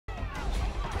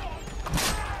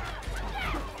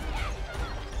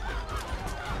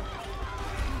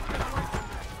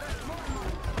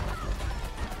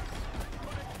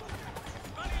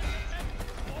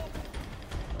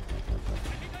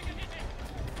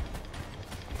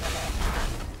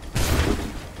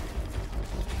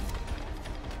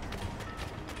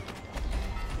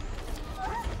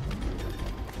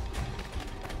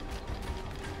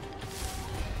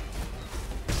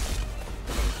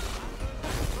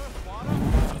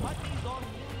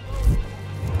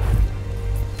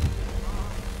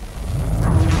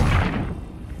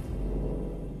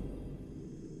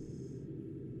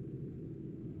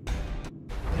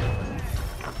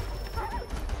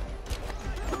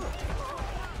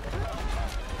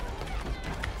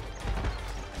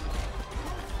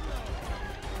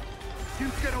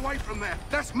away from there.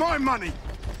 That's my money.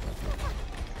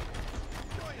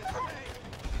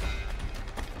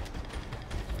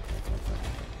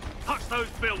 Touch those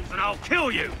bills and I'll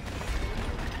kill you!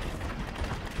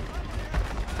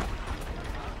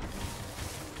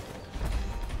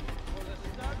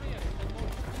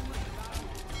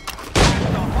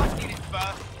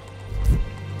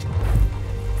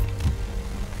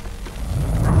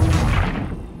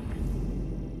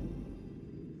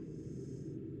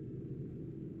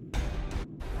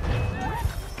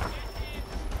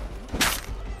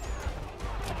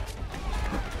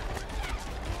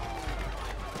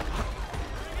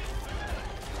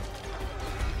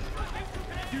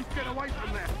 Get away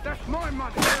from there. That's my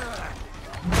money.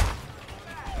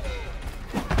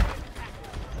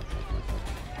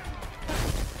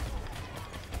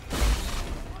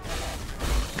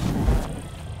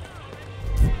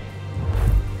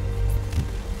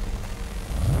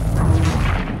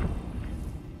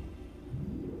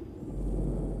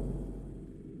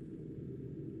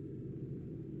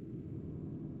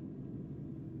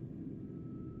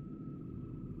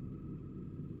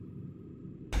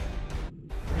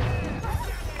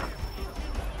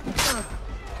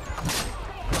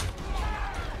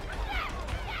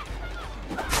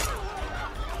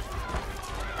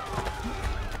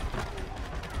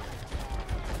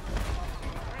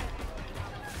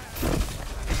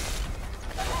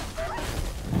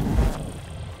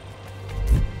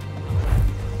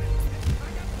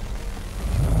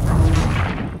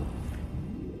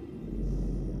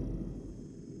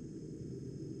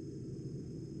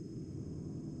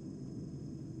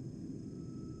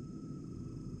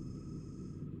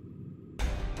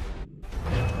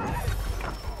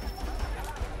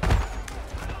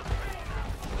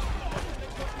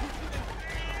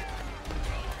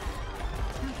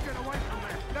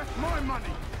 My money!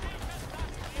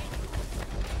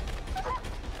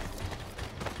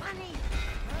 Money!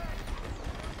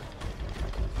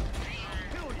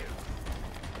 Kill you!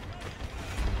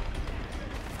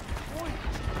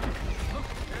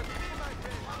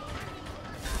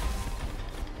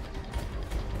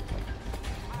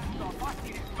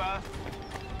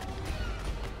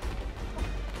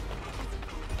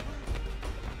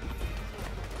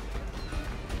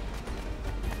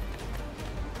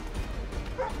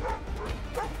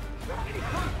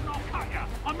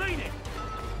 I mean it!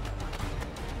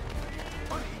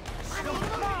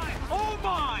 All mine! All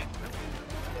mine!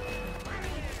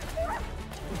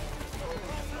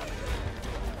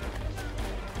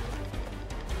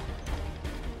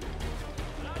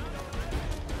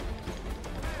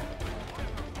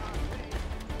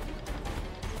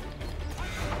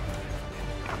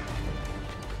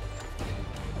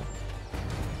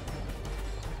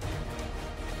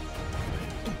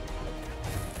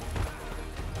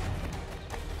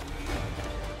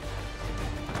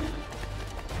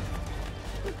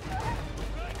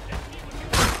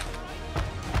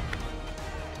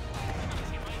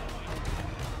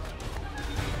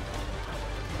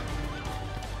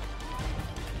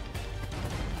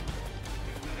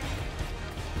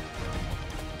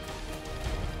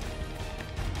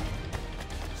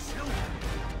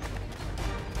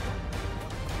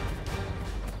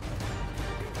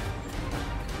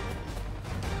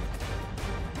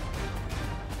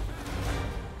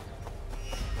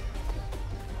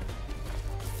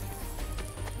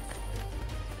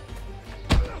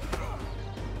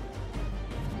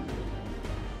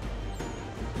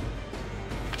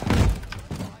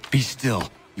 Be still.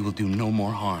 You will do no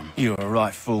more harm. You're a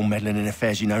right fool meddling in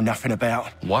affairs you know nothing about.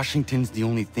 Washington's the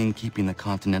only thing keeping the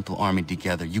Continental Army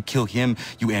together. You kill him,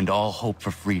 you end all hope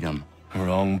for freedom.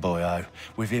 Wrong, boyo.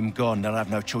 With him gone, they'll have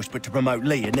no choice but to promote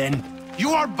Lee, and then...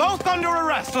 You are both under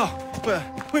arrest! Oh,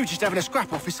 but we were just having a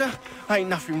scrap, officer. Ain't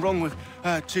nothing wrong with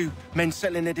two men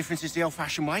settling their differences the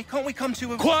old-fashioned way. Can't we come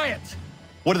to a... Quiet!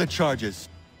 What are the charges?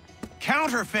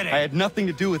 Counterfeiting! I had nothing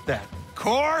to do with that.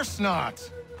 Course not!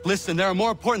 Listen, there are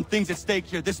more important things at stake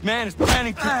here. This man is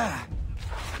planning to...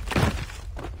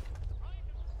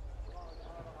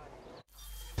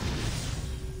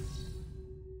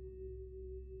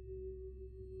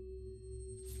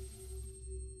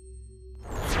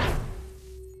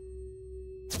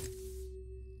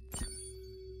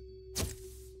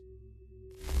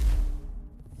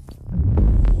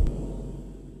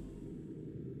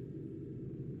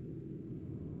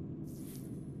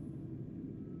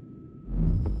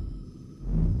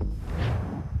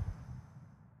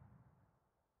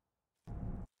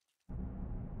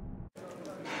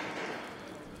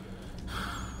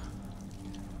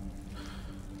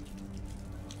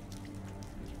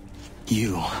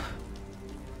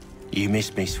 You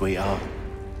missed me, sweetheart.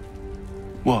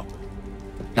 What?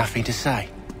 Nothing to say.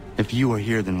 If you are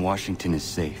here, then Washington is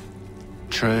safe.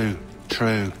 True,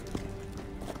 true.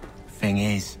 Thing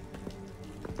is,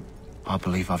 I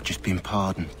believe I've just been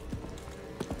pardoned.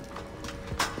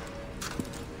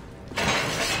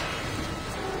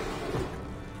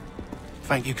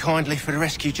 Thank you kindly for the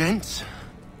rescue, gents.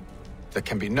 There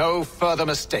can be no further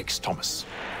mistakes, Thomas.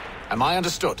 Am I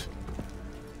understood?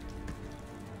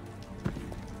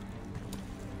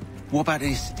 What about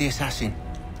the assassin?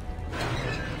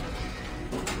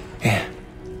 Yeah,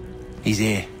 he's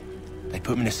here. They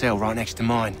put him in a cell right next to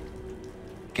mine.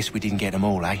 Guess we didn't get them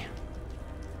all, eh?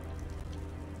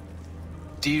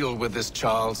 Deal with this,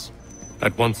 Charles.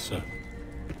 At once, sir.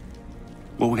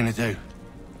 What are we gonna do?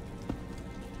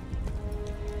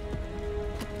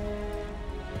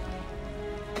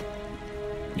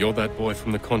 You're that boy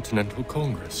from the Continental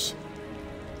Congress.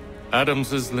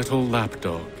 Adams's little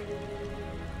lapdog.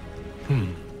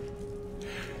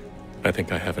 I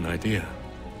think I have an idea.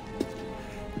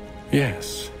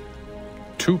 Yes.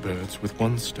 2 birds with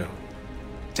 1 stone.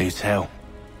 Do tell.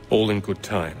 All in good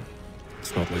time.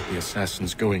 It's not like the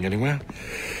assassin's going anywhere.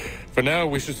 For now,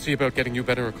 we should see about getting you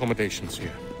better accommodations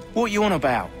here. What are you on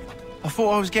about? I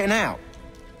thought I was getting out.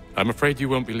 I'm afraid you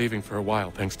won't be leaving for a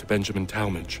while, thanks to Benjamin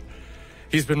Talmadge.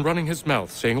 He's been running his mouth,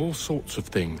 saying all sorts of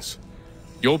things.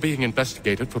 You're being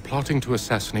investigated for plotting to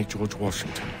assassinate George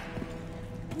Washington.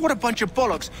 What a bunch of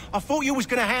bollocks. I thought you was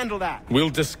gonna handle that. We'll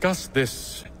discuss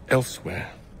this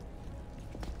elsewhere.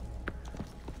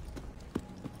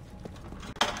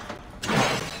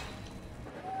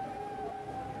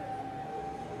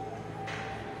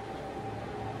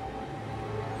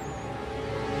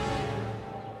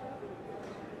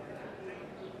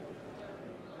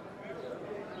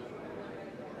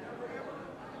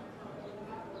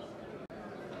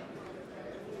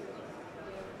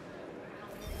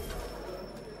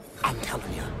 I'm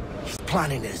telling you, he's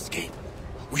planning to escape.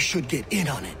 We should get in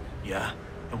on it. Yeah?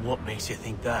 And what makes you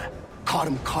think that? Caught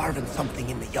him carving something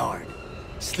in the yard.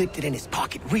 Slipped it in his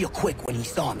pocket real quick when he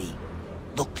saw me.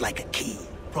 Looked like a key.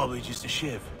 Probably just a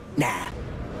shiv. Nah,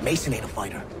 Mason ain't a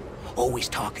fighter. Always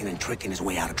talking and tricking his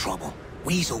way out of trouble.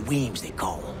 Weasel Weems, they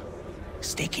call him.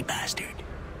 Sneaky bastard.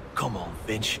 Come on,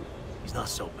 Finch. He's not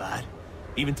so bad.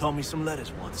 Even taught me some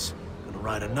letters once. Gonna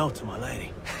write a note to my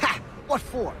lady. Ha! What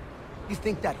for? You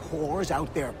think that whore's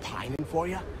out there pining for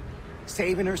you?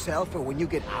 Saving herself for when you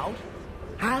get out?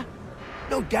 Huh?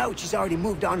 No doubt she's already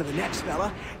moved on to the next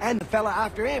fella, and the fella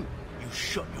after him. You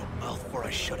shut your mouth before I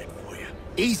shut it for you.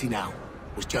 Easy now.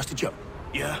 It was just a joke.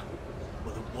 Yeah?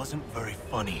 Well, it wasn't very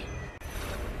funny.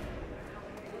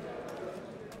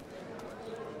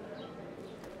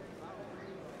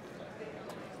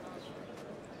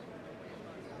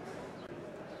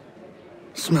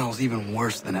 Smells even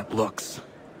worse than it looks.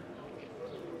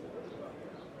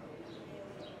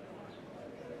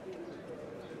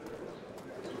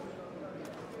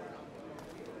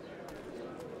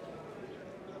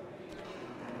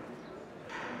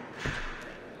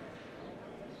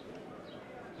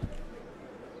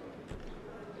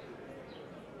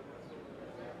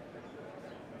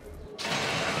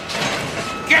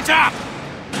 Get up!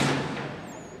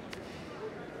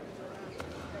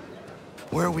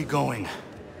 Where are we going?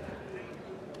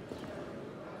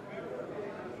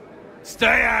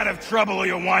 Stay out of trouble or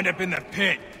you'll wind up in the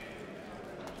pit.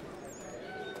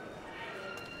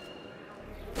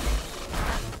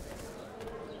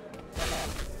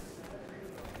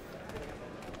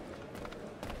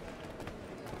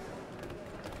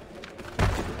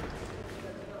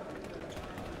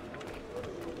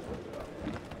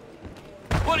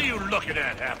 What are you looking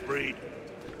at, half-breed?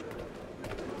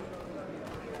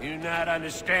 You not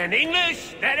understand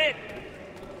English, that it?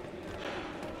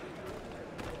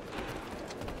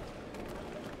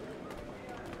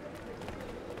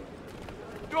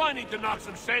 Do I need to knock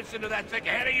some sense into that thick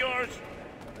head of yours?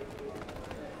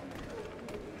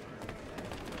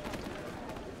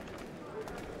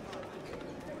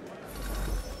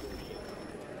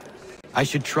 I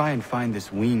should try and find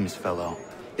this Weems fellow.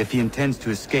 If he intends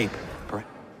to escape,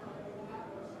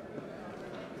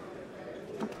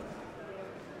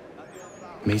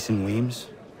 Mason Weems?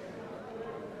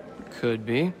 Could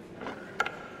be.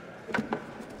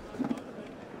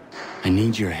 I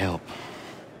need your help.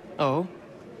 Oh?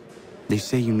 They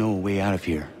say you know a way out of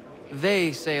here.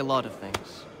 They say a lot of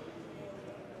things.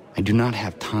 I do not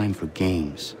have time for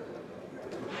games.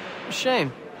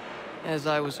 Shame, as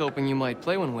I was hoping you might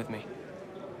play one with me.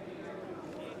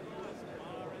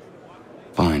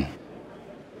 Fine.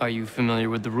 Are you familiar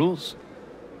with the rules?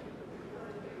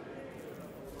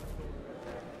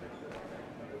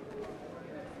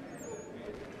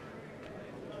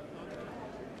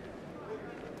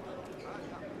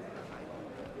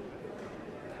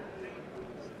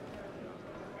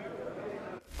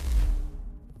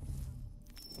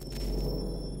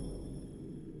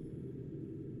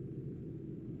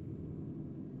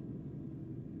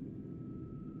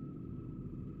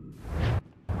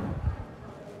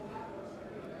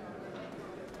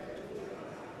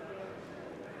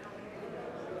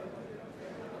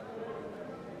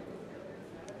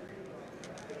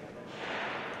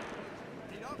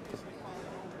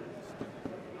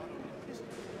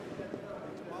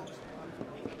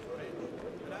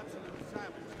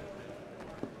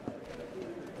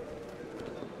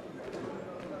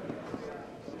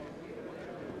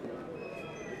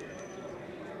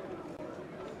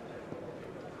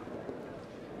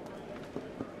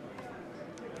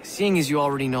 seeing as you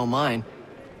already know mine,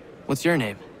 what's your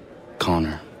name?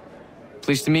 Connor.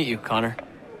 Pleased to meet you, Connor.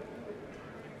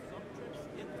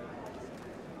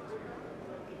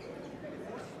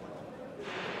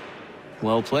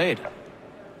 Well played.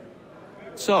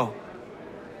 So,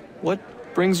 what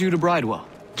brings you to Bridewell?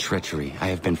 Treachery. I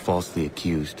have been falsely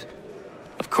accused.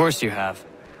 Of course you have.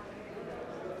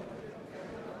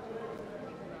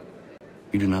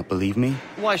 You do not believe me?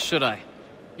 Why should I?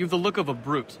 You've the look of a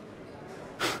brute.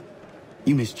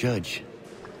 You misjudge.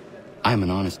 I am an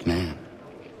honest man.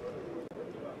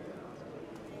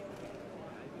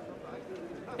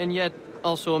 And yet,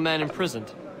 also a man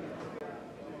imprisoned.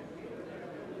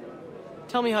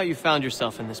 Tell me how you found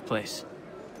yourself in this place.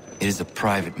 It is a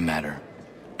private matter.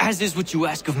 As is what you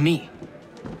ask of me.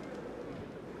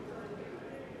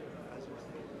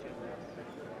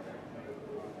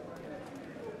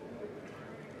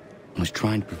 I was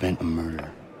trying to prevent a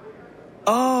murder.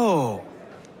 Oh!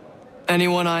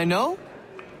 Anyone I know?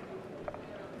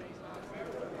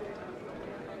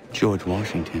 George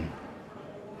Washington.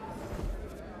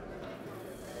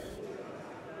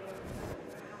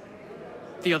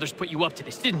 The others put you up to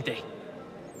this, didn't they?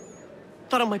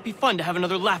 Thought it might be fun to have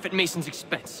another laugh at Mason's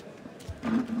expense.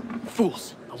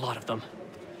 Fools, a lot of them.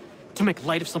 To make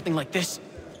light of something like this.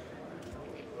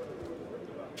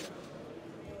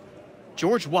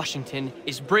 George Washington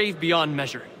is brave beyond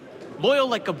measure, loyal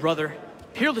like a brother,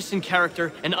 peerless in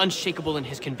character, and unshakable in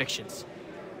his convictions.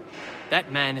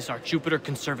 That man is our Jupiter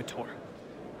Conservator,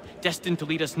 destined to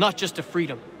lead us not just to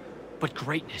freedom, but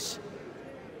greatness.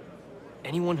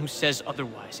 Anyone who says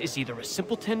otherwise is either a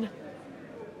simpleton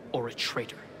or a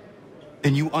traitor.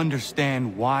 Then you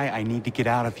understand why I need to get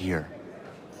out of here.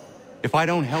 If I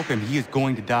don't help him, he is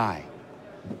going to die.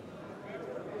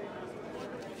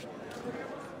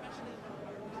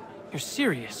 You're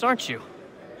serious, aren't you?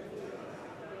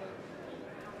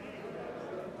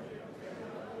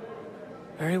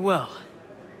 Very well.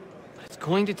 But it's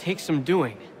going to take some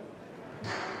doing.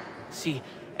 See,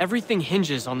 everything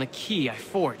hinges on the key I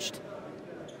forged.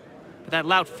 But that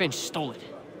lout Finch stole it.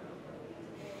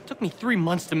 Took me 3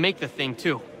 months to make the thing,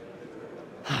 too.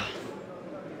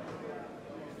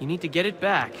 You need to get it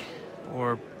back,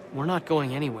 or we're not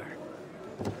going anywhere.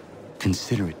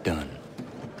 Consider it done.